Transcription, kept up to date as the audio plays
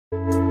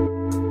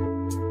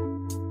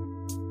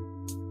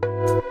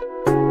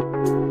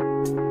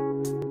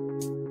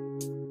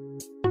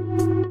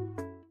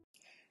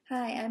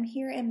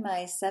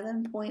my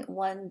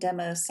 7.1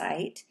 demo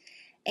site,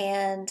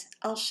 and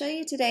I'll show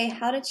you today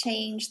how to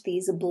change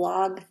these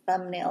blog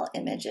thumbnail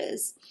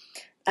images.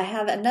 I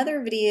have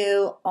another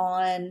video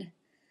on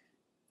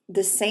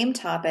the same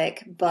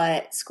topic,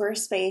 but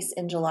Squarespace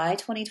in July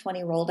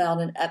 2020 rolled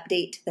out an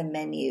update to the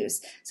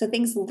menus, so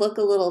things look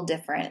a little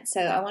different.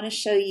 So I want to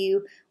show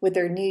you with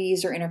their new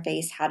user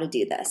interface how to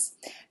do this.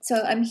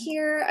 So I'm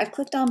here, I've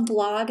clicked on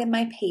blog in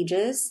my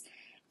pages,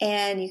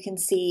 and you can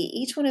see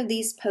each one of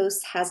these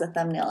posts has a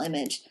thumbnail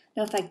image.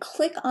 Now if I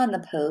click on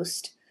the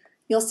post,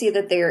 you'll see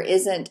that there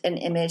isn't an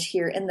image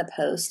here in the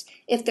post.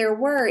 If there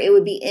were, it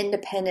would be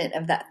independent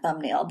of that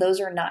thumbnail. Those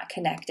are not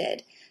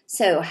connected.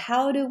 So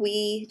how do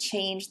we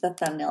change the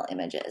thumbnail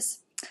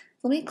images?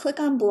 Let me click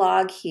on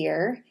blog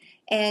here,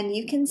 and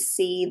you can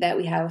see that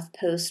we have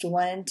post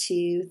 1,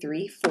 2,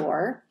 3,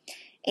 4.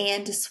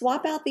 And to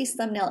swap out these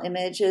thumbnail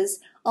images,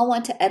 I'll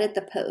want to edit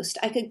the post.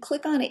 I could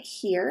click on it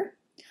here,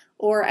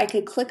 or I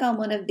could click on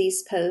one of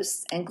these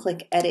posts and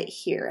click edit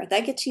here.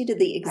 That gets you to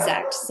the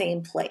exact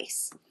same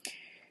place.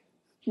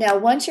 Now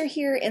once you're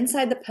here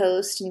inside the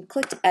post and you've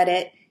clicked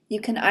edit,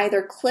 you can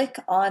either click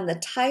on the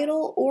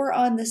title or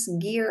on this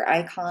gear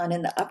icon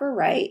in the upper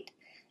right,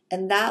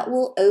 and that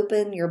will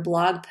open your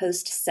blog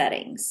post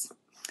settings.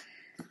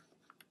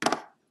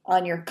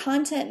 On your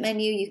content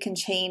menu, you can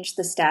change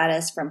the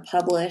status from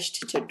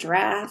published to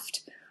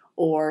draft,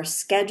 or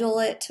schedule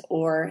it,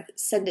 or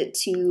send it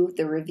to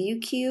the review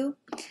queue.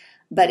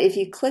 But if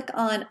you click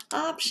on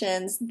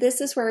options,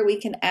 this is where we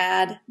can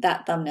add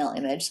that thumbnail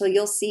image. So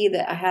you'll see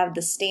that I have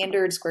the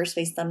standard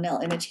Squarespace thumbnail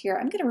image here.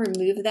 I'm going to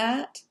remove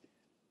that.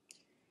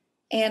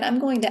 And I'm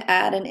going to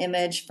add an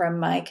image from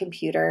my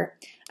computer.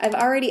 I've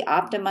already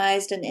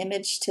optimized an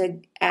image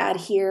to add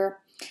here.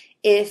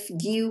 If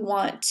you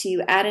want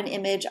to add an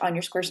image on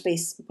your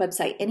Squarespace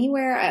website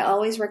anywhere, I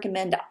always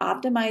recommend to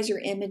optimize your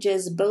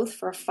images both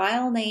for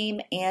file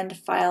name and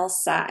file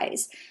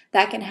size.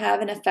 That can have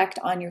an effect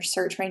on your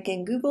search rank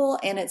in Google,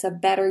 and it's a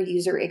better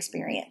user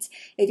experience.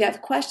 If you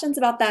have questions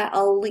about that,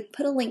 I'll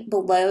put a link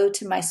below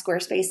to my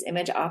Squarespace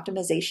image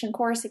optimization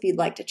course if you'd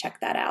like to check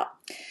that out.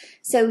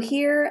 So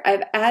here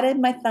I've added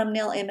my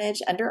thumbnail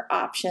image under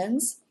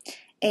options.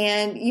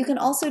 And you can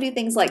also do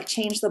things like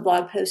change the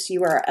blog post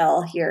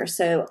URL here.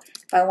 So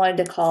if I wanted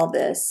to call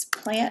this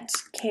plant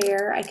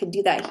care, I could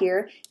do that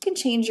here. You can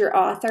change your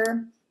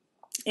author,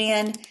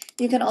 and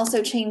you can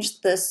also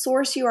change the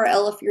source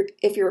URL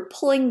if you're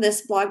pulling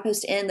this blog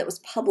post in that was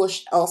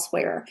published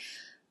elsewhere.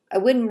 I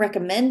wouldn't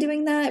recommend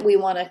doing that. We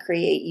want to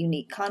create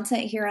unique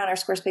content here on our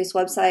Squarespace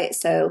website,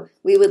 so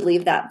we would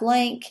leave that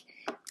blank.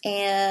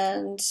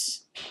 And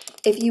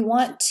if you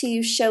want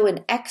to show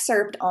an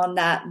excerpt on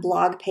that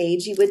blog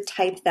page, you would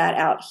type that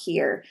out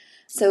here.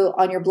 So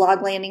on your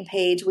blog landing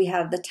page, we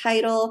have the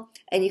title,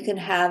 and you can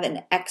have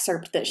an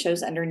excerpt that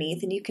shows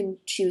underneath, and you can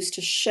choose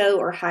to show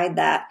or hide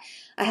that.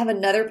 I have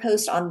another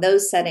post on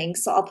those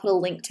settings, so I'll put a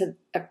link to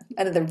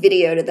another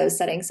video to those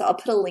settings, so I'll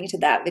put a link to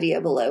that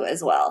video below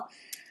as well.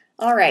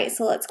 All right,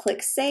 so let's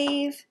click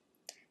save,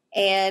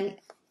 and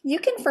you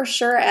can for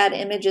sure add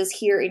images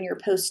here in your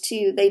post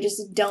too. They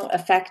just don't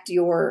affect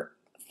your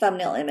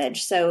thumbnail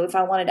image. So if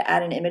I wanted to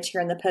add an image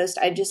here in the post,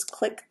 I just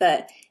click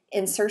the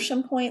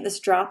insertion point, this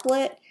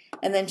droplet,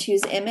 and then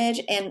choose image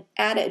and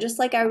add it just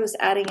like I was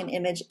adding an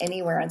image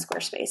anywhere on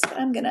Squarespace. But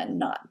I'm gonna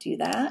not do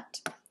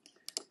that.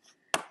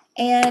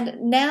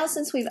 And now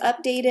since we've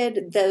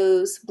updated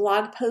those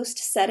blog post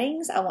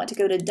settings, I want to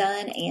go to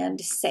done and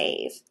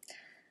save.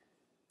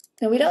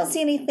 Now we don't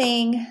see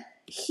anything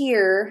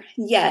here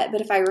yet,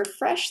 but if I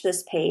refresh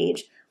this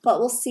page, what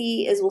we'll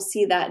see is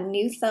that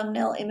new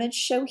thumbnail image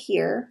show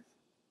here.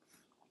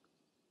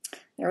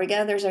 There we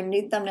go, there's our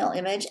new thumbnail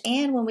image,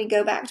 and when we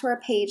go back to our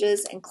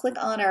pages and click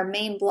on our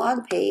main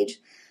blog page,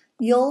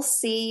 you'll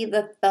see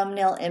the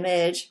thumbnail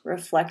image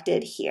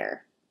reflected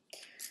here.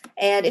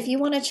 And if you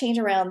want to change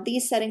around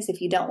these settings,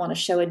 if you don't want to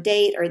show a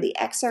date or the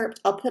excerpt,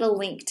 I'll put a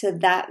link to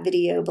that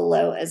video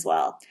below as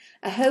well.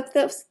 I hope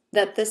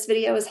that this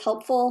video is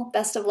helpful.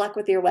 Best of luck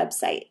with your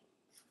website.